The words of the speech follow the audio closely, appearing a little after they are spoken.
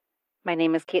My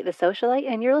name is Kate the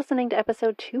Socialite, and you're listening to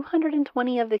episode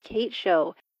 220 of The Kate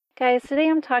Show. Guys, today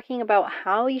I'm talking about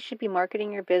how you should be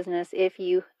marketing your business if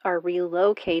you are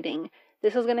relocating.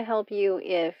 This is going to help you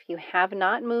if you have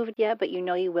not moved yet, but you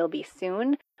know you will be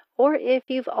soon, or if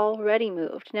you've already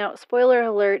moved. Now, spoiler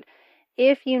alert,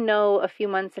 if you know a few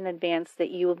months in advance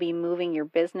that you will be moving your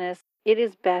business, it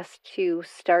is best to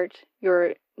start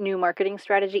your new marketing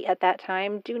strategy at that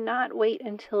time. Do not wait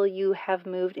until you have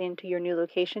moved into your new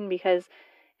location because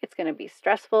it's going to be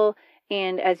stressful.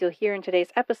 And as you'll hear in today's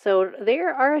episode,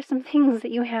 there are some things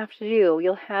that you have to do.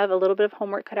 You'll have a little bit of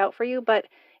homework cut out for you, but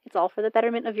it's all for the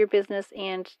betterment of your business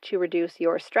and to reduce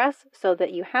your stress so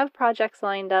that you have projects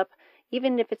lined up,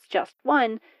 even if it's just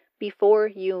one, before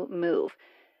you move.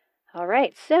 All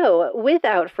right, so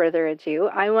without further ado,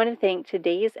 I want to thank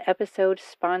today's episode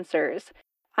sponsors.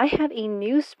 I have a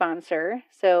new sponsor,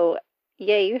 so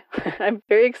yay, I'm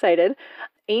very excited.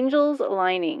 Angel's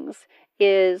Linings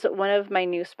is one of my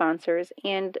new sponsors,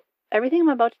 and everything I'm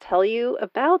about to tell you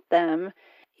about them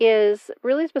is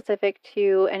really specific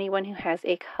to anyone who has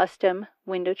a custom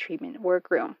window treatment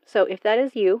workroom. So if that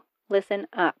is you, listen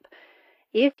up.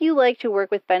 If you like to work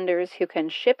with vendors who can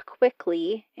ship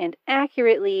quickly and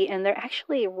accurately, and they're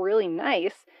actually really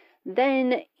nice,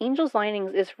 then Angel's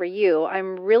Linings is for you.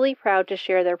 I'm really proud to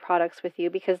share their products with you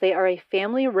because they are a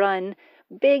family-run,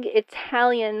 big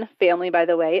Italian family, by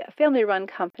the way, a family-run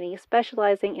company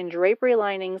specializing in drapery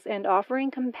linings and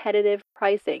offering competitive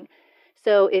pricing.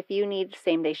 So if you need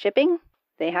same-day shipping,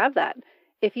 they have that.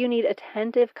 If you need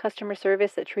attentive customer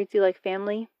service that treats you like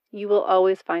family, you will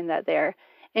always find that there.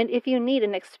 And if you need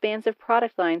an expansive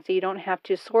product line so you don't have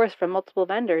to source from multiple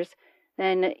vendors,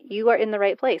 then you are in the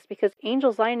right place because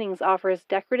Angel's Linings offers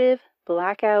decorative,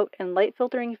 blackout, and light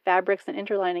filtering fabrics and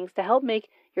interlinings to help make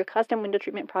your custom window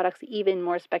treatment products even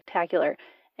more spectacular.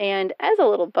 And as a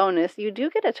little bonus, you do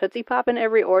get a Tootsie Pop in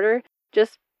every order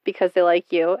just because they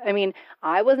like you. I mean,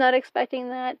 I was not expecting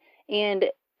that, and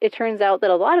it turns out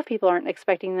that a lot of people aren't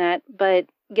expecting that, but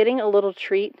getting a little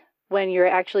treat when you're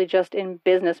actually just in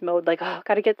business mode, like, oh,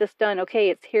 got to get this done. Okay,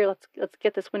 it's here. Let's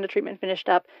get this window treatment finished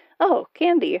up. Oh,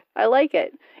 candy. I like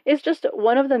it. It's just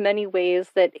one of the many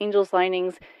ways that Angel's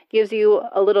Linings gives you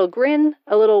a little grin,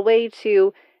 a little way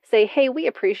to say, hey, we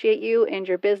appreciate you and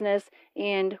your business,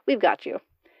 and we've got you.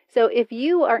 So if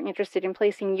you are interested in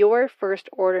placing your first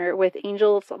order with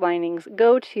Angel's Linings,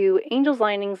 go to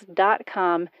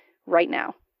angelslinings.com right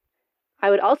now. I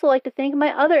would also like to thank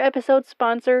my other episode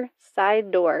sponsor,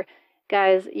 Side Door.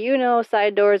 Guys, you know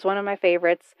Side Door is one of my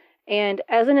favorites, and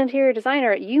as an interior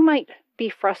designer, you might be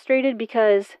frustrated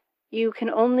because you can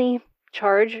only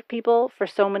charge people for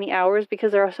so many hours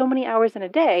because there are so many hours in a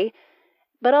day,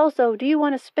 but also, do you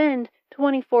want to spend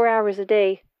 24 hours a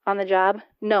day on the job?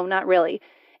 No, not really.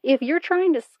 If you're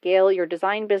trying to scale your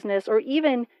design business or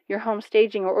even your home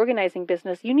staging or organizing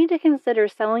business, you need to consider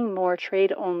selling more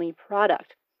trade-only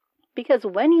product. Because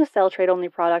when you sell trade-only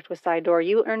product with Side Door,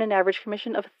 you earn an average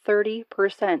commission of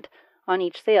 30% on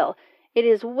each sale. It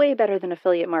is way better than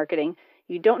affiliate marketing.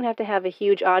 You don't have to have a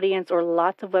huge audience or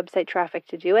lots of website traffic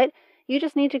to do it. You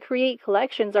just need to create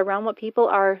collections around what people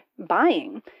are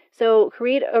buying. So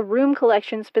create a room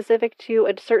collection specific to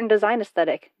a certain design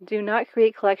aesthetic. Do not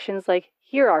create collections like,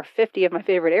 here are 50 of my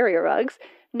favorite area rugs.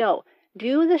 No,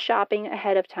 do the shopping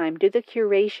ahead of time. Do the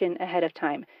curation ahead of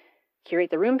time.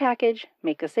 Curate the room package,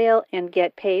 make a sale, and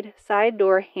get paid. Side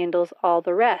Door handles all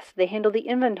the rest. They handle the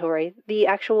inventory, the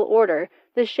actual order,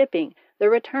 the shipping, the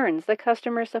returns, the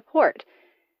customer support.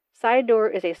 Side Door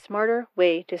is a smarter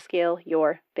way to scale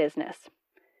your business.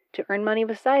 To earn money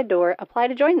with Side Door, apply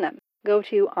to join them. Go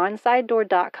to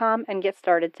onsidedoor.com and get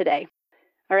started today.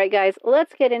 All right, guys,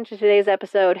 let's get into today's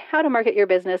episode, how to market your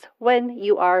business when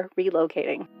you are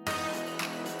relocating.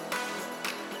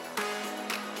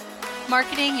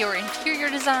 Marketing your interior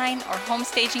design or home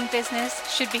staging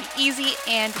business should be easy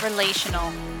and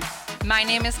relational. My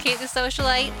name is Kate the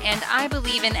Socialite, and I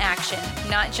believe in action,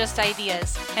 not just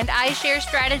ideas. And I share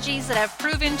strategies that have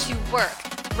proven to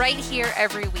work right here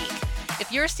every week.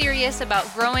 If you're serious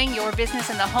about growing your business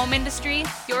in the home industry,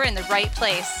 you're in the right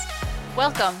place.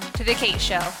 Welcome to The Kate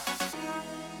Show.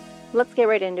 Let's get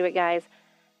right into it, guys.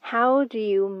 How do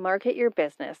you market your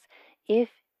business if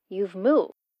you've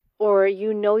moved? Or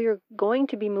you know you're going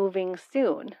to be moving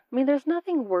soon. I mean, there's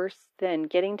nothing worse than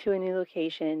getting to a new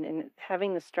location and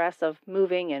having the stress of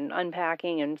moving and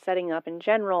unpacking and setting up in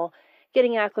general,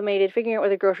 getting acclimated, figuring out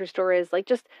where the grocery store is, like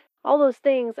just all those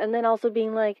things, and then also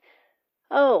being like,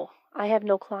 oh, I have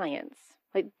no clients.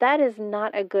 Like, that is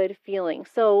not a good feeling.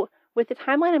 So with the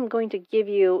timeline I'm going to give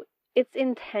you, its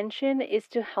intention is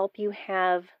to help you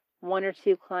have one or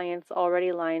two clients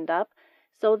already lined up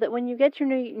so that when you get your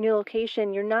new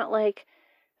location, you're not like,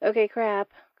 okay, crap,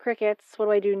 crickets, what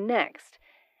do I do next?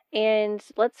 And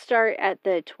let's start at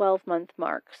the 12-month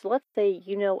mark. So let's say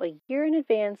you know a year in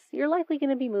advance you're likely going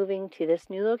to be moving to this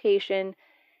new location.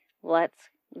 Let's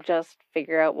just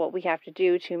figure out what we have to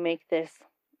do to make this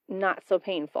not so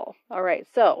painful. All right,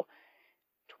 so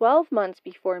 12 months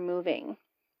before moving,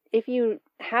 if you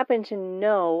happen to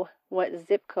know what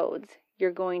zip codes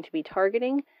you're going to be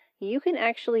targeting, you can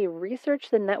actually research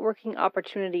the networking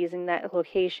opportunities in that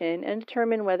location and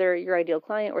determine whether your ideal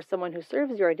client or someone who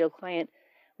serves your ideal client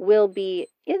will be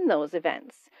in those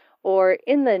events or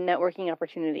in the networking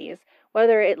opportunities,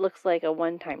 whether it looks like a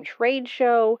one-time trade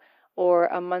show or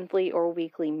a monthly or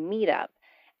weekly meetup.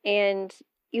 And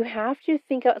you have to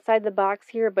think outside the box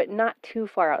here, but not too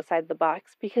far outside the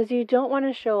box, because you don't want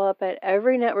to show up at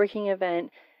every networking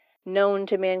event known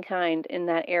to mankind in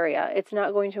that area. It's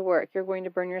not going to work. You're going to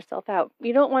burn yourself out.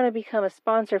 You don't want to become a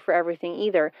sponsor for everything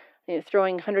either,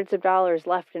 throwing hundreds of dollars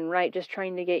left and right just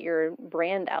trying to get your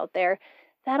brand out there.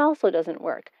 That also doesn't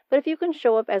work. But if you can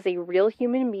show up as a real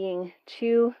human being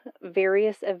to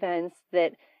various events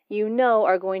that you know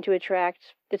are going to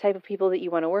attract the type of people that you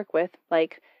want to work with,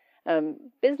 like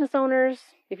business owners,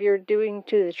 if you're doing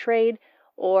to the trade,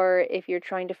 or if you're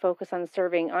trying to focus on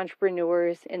serving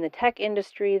entrepreneurs in the tech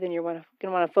industry, then you're going to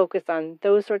want to focus on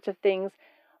those sorts of things.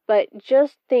 But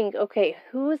just think, okay,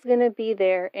 who is going to be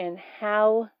there and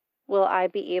how will I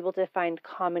be able to find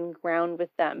common ground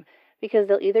with them? Because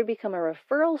they'll either become a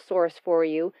referral source for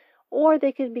you or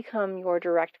they could become your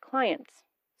direct clients.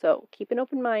 So keep an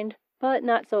open mind, but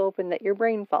not so open that your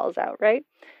brain falls out, right?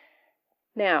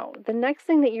 Now, the next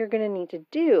thing that you're going to need to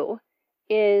do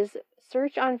is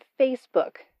search on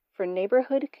Facebook for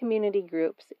neighborhood community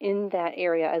groups in that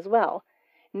area as well.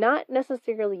 Not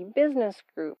necessarily business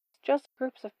groups, just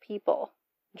groups of people.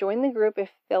 Join the group if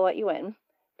they'll let you in,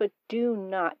 but do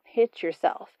not pitch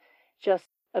yourself. Just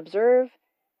observe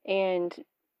and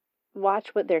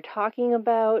watch what they're talking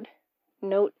about.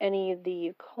 Note any of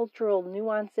the cultural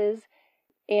nuances.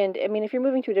 And I mean, if you're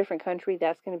moving to a different country,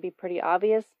 that's going to be pretty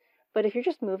obvious. But if you're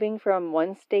just moving from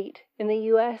one state in the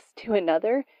US to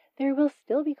another, there will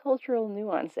still be cultural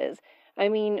nuances. I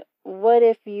mean, what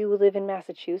if you live in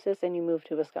Massachusetts and you move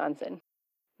to Wisconsin?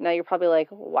 Now you're probably like,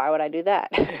 why would I do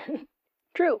that?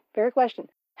 True, fair question.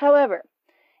 However,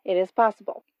 it is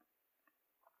possible.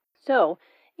 So,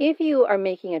 if you are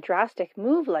making a drastic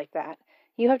move like that,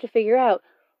 you have to figure out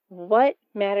what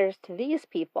matters to these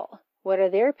people. What are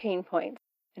their pain points?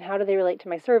 And how do they relate to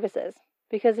my services?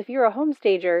 Because if you're a home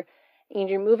stager and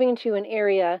you're moving to an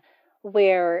area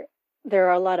where there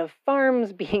are a lot of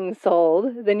farms being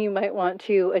sold, then you might want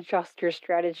to adjust your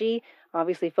strategy.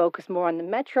 Obviously focus more on the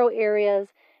metro areas,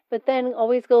 but then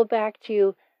always go back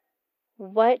to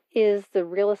what is the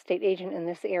real estate agent in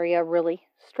this area really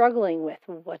struggling with?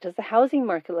 What does the housing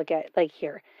market look like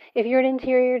here? If you're an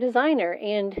interior designer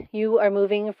and you are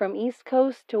moving from East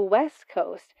Coast to West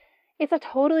Coast, it's a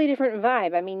totally different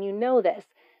vibe. I mean, you know this.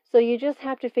 So you just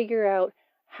have to figure out,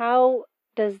 how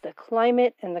does the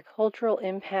climate and the cultural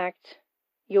impact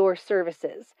your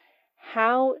services?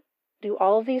 How do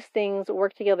all of these things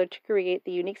work together to create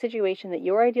the unique situation that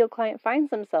your ideal client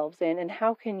finds themselves in? And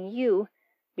how can you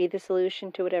be the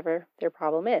solution to whatever their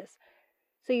problem is?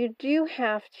 So you do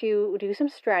have to do some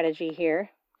strategy here.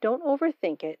 Don't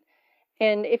overthink it.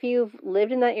 And if you've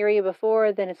lived in that area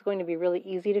before, then it's going to be really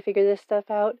easy to figure this stuff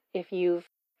out. If you've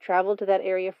traveled to that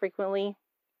area frequently,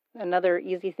 another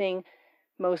easy thing,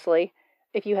 mostly.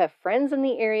 If you have friends in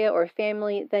the area or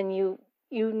family, then you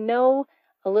know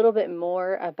a little bit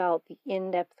more about the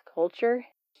in-depth culture.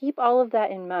 Keep all of that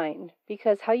in mind,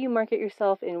 because how you market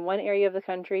yourself in one area of the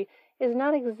country is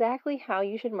not exactly how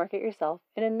you should market yourself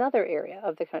in another area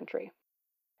of the country.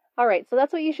 All right, so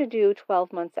that's what you should do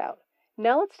 12 months out.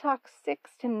 Now let's talk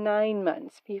 6 to 9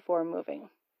 months before moving.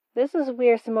 This is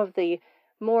where some of the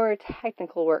more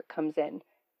technical work comes in.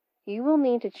 You will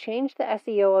need to change the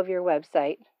SEO of your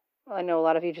website. I know a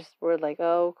lot of you just were like,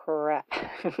 oh crap.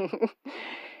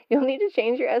 You'll need to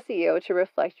change your SEO to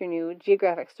reflect your new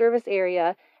geographic service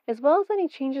area, as well as any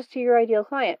changes to your ideal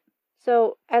client.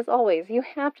 So, as always, you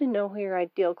have to know who your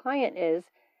ideal client is,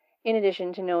 in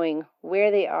addition to knowing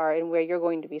where they are and where you're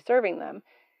going to be serving them.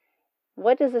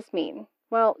 What does this mean?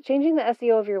 Well, changing the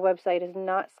SEO of your website is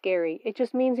not scary. It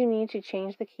just means you need to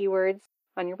change the keywords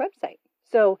on your website.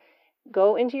 So,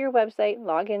 go into your website,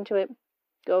 log into it,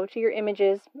 go to your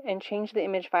images, and change the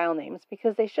image file names,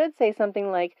 because they should say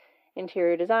something like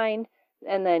interior design,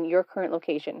 and then your current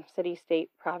location, city, state,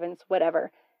 province,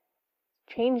 whatever.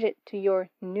 Change it to your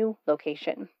new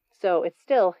location. So it's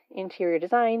still interior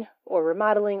design or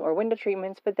remodeling or window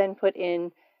treatments, but then put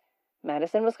in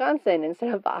Madison, Wisconsin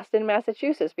instead of Boston,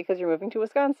 Massachusetts because you're moving to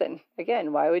Wisconsin.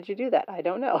 Again, why would you do that? I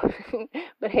don't know.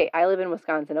 But hey, I live in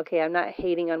Wisconsin. Okay, I'm not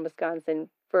hating on Wisconsin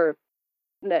for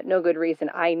no good reason.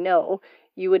 I know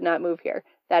you would not move here.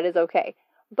 That is okay.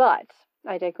 But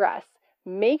I digress.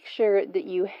 Make sure that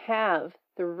you have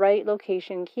the right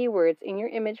location keywords in your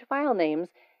image file names,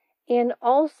 and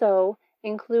also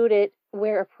include it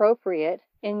where appropriate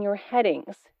in your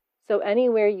headings. So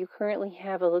anywhere you currently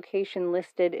have a location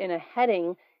listed in a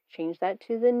heading, change that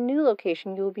to the new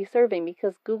location you will be serving,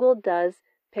 because Google does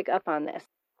pick up on this.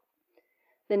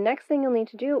 The next thing you'll need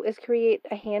to do is create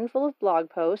a handful of blog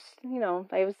posts,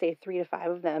 I would say 3 to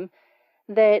 5 of them,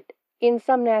 that in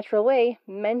some natural way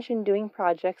mention doing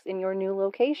projects in your new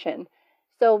location.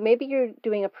 So maybe you're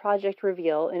doing a project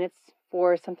reveal and it's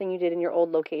for something you did in your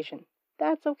old location.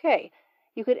 That's okay.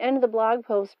 You could end the blog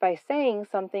post by saying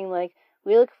something like,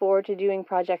 we look forward to doing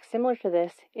projects similar to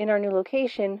this in our new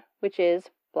location, which is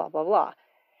blah, blah, blah.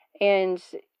 And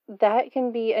that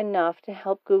can be enough to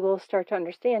help Google start to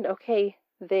understand, okay,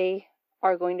 they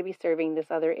are going to be serving this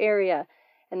other area.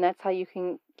 And that's how you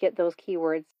can get those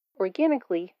keywords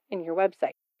organically in your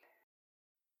website.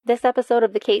 This episode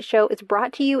of The Kate Show is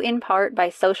brought to you in part by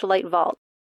Socialite Vault.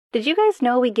 Did you guys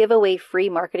know we give away free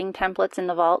marketing templates in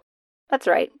the Vault? That's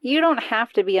right, you don't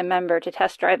have to be a member to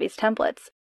test drive these templates.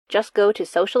 Just go to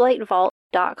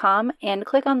socialitevault.com and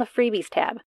click on the Freebies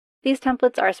tab. These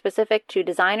templates are specific to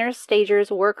designers, stagers,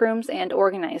 workrooms, and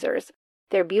organizers.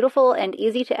 They're beautiful and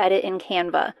easy to edit in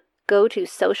Canva. Go to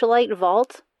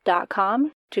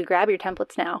socialitevault.com to grab your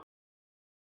templates now.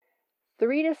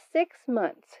 3 to 6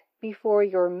 months before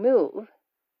your move,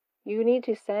 you need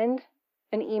to send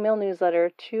an email newsletter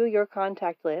to your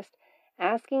contact list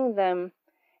asking them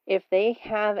if they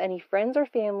have any friends or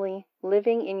family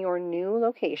living in your new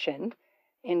location,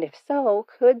 and if so,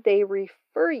 could they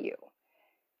refer you?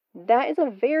 That is a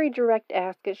very direct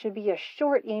ask. It should be a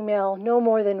short email, no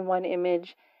more than 1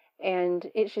 image, and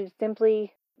it should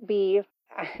simply be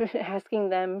asking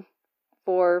them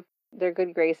for their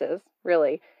good graces,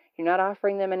 really. You're not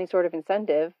offering them any sort of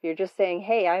incentive. You're just saying,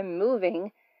 hey, I'm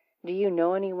moving. Do you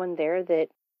know anyone there that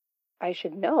I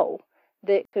should know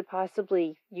that could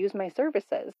possibly use my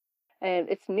services? And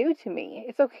it's new to me.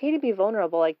 It's okay to be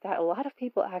vulnerable like that. A lot of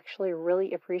people actually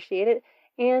really appreciate it.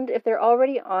 And if they're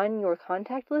already on your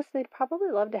contact list, they'd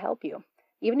probably love to help you.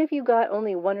 Even if you got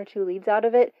only 1 or 2 leads out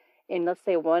of it, and let's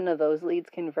say one of those leads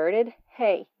converted,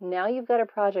 hey, now you've got a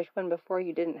project when before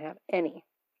you didn't have any.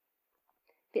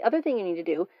 The other thing you need to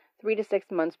do 3 to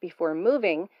 6 months before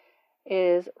moving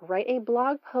is write a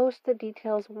blog post that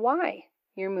details why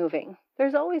you're moving.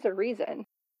 There's always a reason.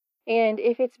 And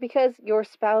if it's because your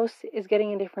spouse is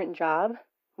getting a different job,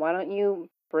 why don't you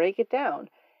break it down?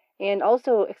 And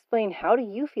also explain, how do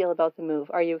you feel about the move?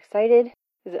 Are you excited?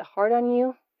 Is it hard on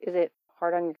you? Is it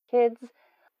hard on your kids?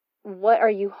 What are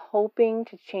you hoping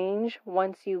to change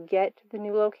once you get to the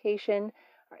new location?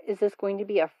 Is this going to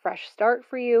be a fresh start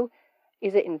for you?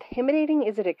 Is it intimidating?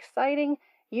 Is it exciting?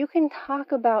 You can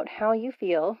talk about how you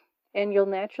feel, and you'll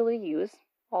naturally use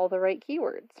all the right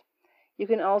keywords. You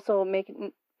can also make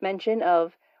mention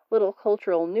of little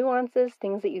cultural nuances,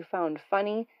 things that you found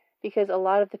funny, because a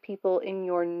lot of the people in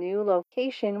your new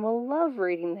location will love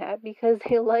reading that because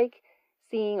they like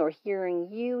seeing or hearing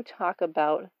you talk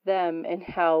about them and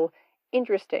how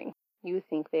interesting you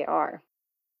think they are.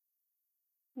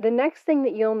 The next thing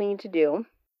that you'll need to do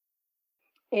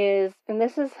is, and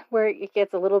this is where it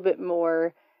gets a little bit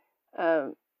more,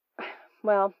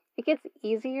 it gets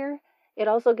easier. It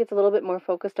also gets a little bit more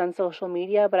focused on social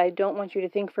media, but I don't want you to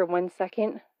think for 1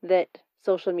 second that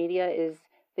social media is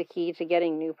the key to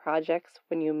getting new projects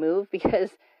when you move,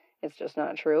 because it's just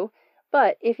not true.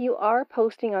 But if you are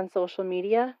posting on social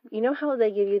media, you know how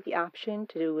they give you the option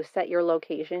to set your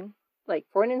location, like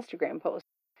for an Instagram post?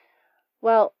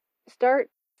 Well, start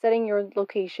setting your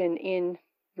location in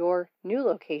your new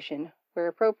location where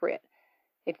appropriate.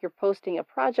 If you're posting a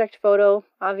project photo,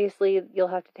 obviously you'll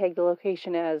have to tag the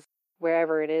location as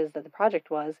wherever it is that the project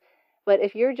was. But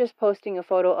if you're just posting a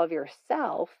photo of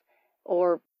yourself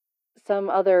or some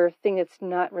other thing that's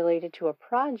not related to a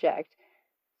project,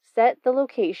 set the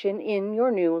location in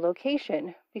your new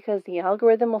location, because the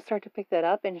algorithm will start to pick that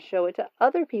up and show it to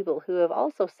other people who have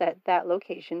also set that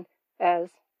location as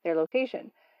their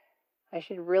location. I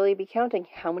should really be counting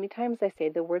how many times I say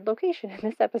the word location in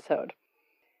this episode.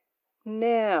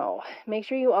 Now, make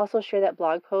sure you also share that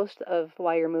blog post of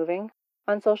why you're moving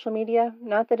on social media.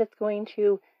 Not that it's going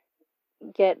to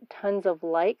get tons of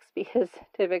likes, because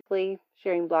typically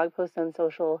sharing blog posts on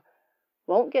social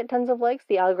won't get tons of likes.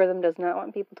 The algorithm does not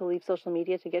want people to leave social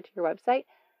media to get to your website,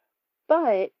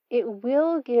 but it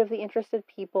will give the interested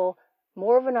people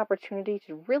more of an opportunity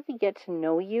to really get to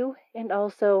know you. And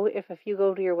also, if a few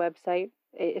go to your website,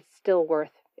 it's still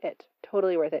worth it.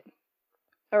 Totally worth it.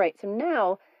 All right, so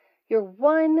now you're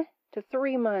 1 to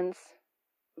 3 months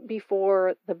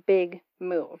before the big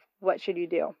move. What should you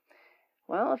do?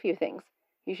 Well, a few things.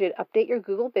 You should update your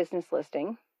Google business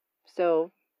listing.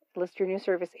 So list your new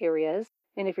service areas.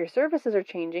 And if your services are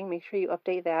changing, make sure you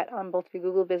update that on both your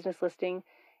Google business listing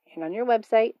and on your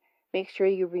website. Make sure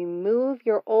you remove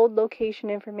your old location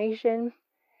information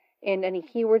and any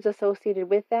keywords associated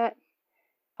with that.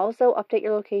 Also, update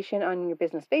your location on your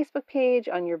business Facebook page,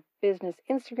 on your business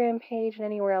Instagram page, and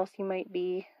anywhere else you might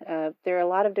be. There are a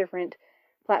lot of different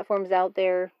platforms out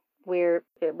there where,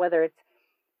 whether it's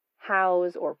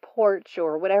house or porch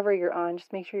or whatever you're on,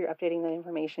 just make sure you're updating that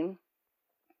information.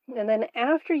 And then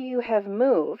after you have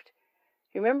moved,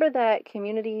 remember that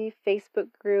community Facebook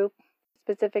group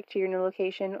specific to your new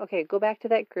location? Okay, go back to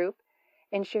that group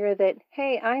and share that,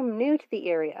 hey, I'm new to the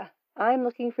area. I'm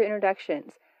looking for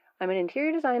introductions. I'm an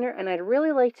interior designer and I'd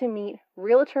really like to meet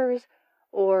realtors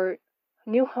or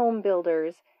new home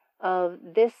builders of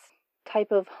this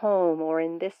type of home or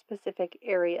in this specific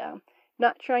area.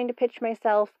 Not trying to pitch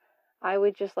myself. I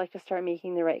would just like to start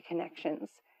making the right connections.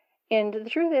 And the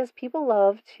truth is, people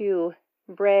love to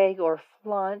brag or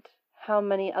flaunt how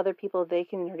many other people they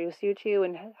can introduce you to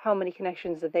and how many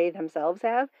connections that they themselves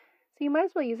have. So you might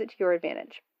as well use it to your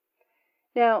advantage.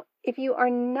 Now, if you are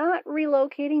not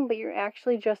relocating, but you're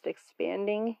actually just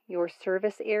expanding your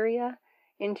service area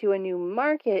into a new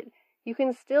market, you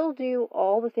can still do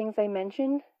all the things I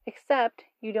mentioned, except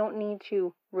you don't need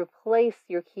to replace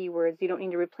your keywords. You don't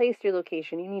need to replace your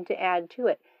location. You need to add to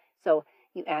it. So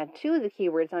you add to the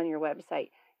keywords on your website.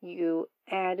 You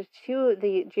add to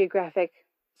the geographic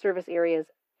service areas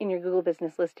in your Google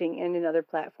business listing and in other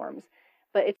platforms.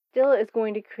 But it still is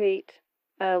going to create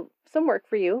some work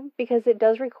for you because it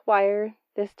does require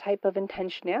this type of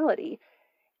intentionality.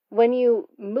 When you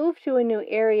move to a new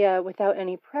area without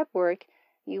any prep work,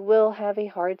 you will have a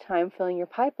hard time filling your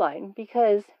pipeline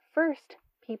because first,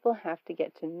 people have to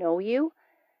get to know you.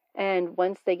 And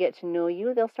once they get to know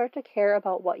you, they'll start to care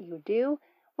about what you do.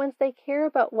 Once they care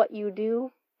about what you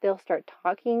do, they'll start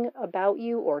talking about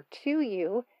you or to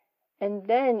you. And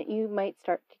then you might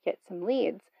start to get some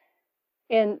leads.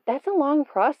 And that's a long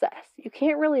process. You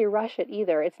can't really rush it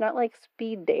either. It's not like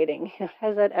speed dating.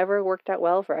 Has that ever worked out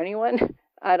well for anyone?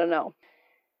 I don't know.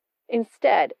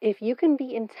 Instead, if you can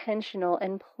be intentional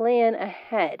and plan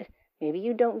ahead, maybe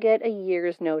you don't get a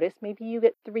year's notice, maybe you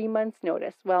get 3 months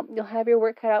notice. Well, you'll have your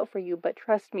work cut out for you, but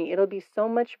trust me, it'll be so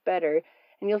much better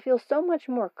and you'll feel so much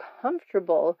more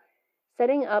comfortable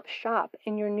setting up shop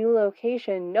in your new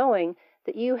location, knowing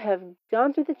that you have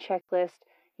gone through the checklist,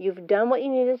 you've done what you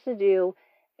needed to do,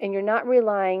 and you're not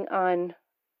relying on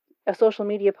a social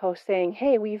media post saying,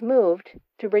 hey, we've moved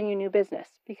to bring you new business.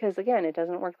 Because again, it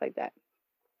doesn't work like that.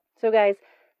 So guys,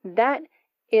 that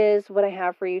is what I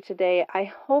have for you today. I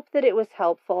hope that it was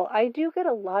helpful. I do get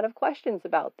a lot of questions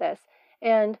about this.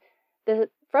 And the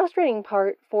frustrating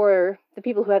part for the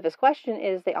people who have this question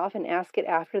is they often ask it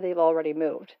after they've already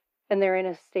moved. And they're in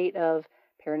a state of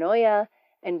paranoia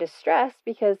and distress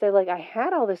because they're like, I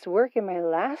had all this work in my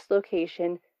last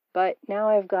location, but now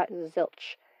I've got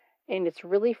zilch. And it's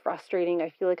really frustrating. I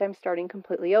feel like I'm starting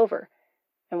completely over.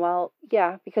 And well,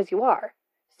 yeah, because you are.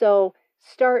 So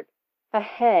start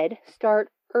ahead, start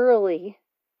early,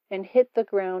 and hit the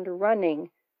ground running.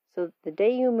 So the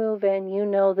day you move in, you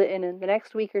know that in the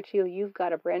next week or two, you've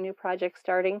got a brand new project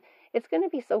starting. It's going to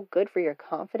be so good for your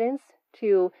confidence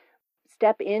to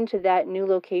step into that new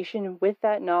location with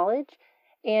that knowledge,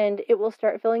 and it will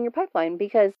start filling your pipeline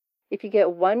because if you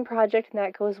get one project and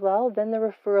that goes well, then the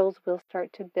referrals will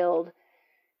start to build.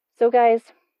 So guys,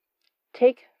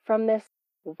 take from this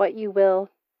what you will,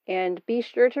 and be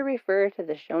sure to refer to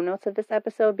the show notes of this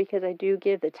episode because I do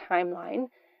give the timeline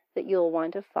that you'll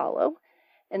want to follow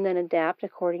and then adapt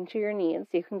according to your needs.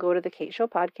 You can go to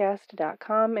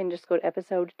thekateshowpodcast.com and just go to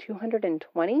episode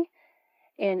 220.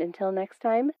 And until next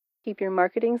time, keep your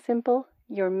marketing simple,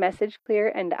 your message clear,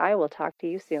 and I will talk to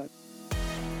you soon.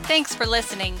 Thanks for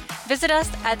listening. Visit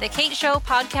us at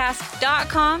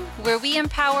thekateshowpodcast.com where we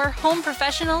empower home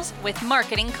professionals with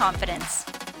marketing confidence.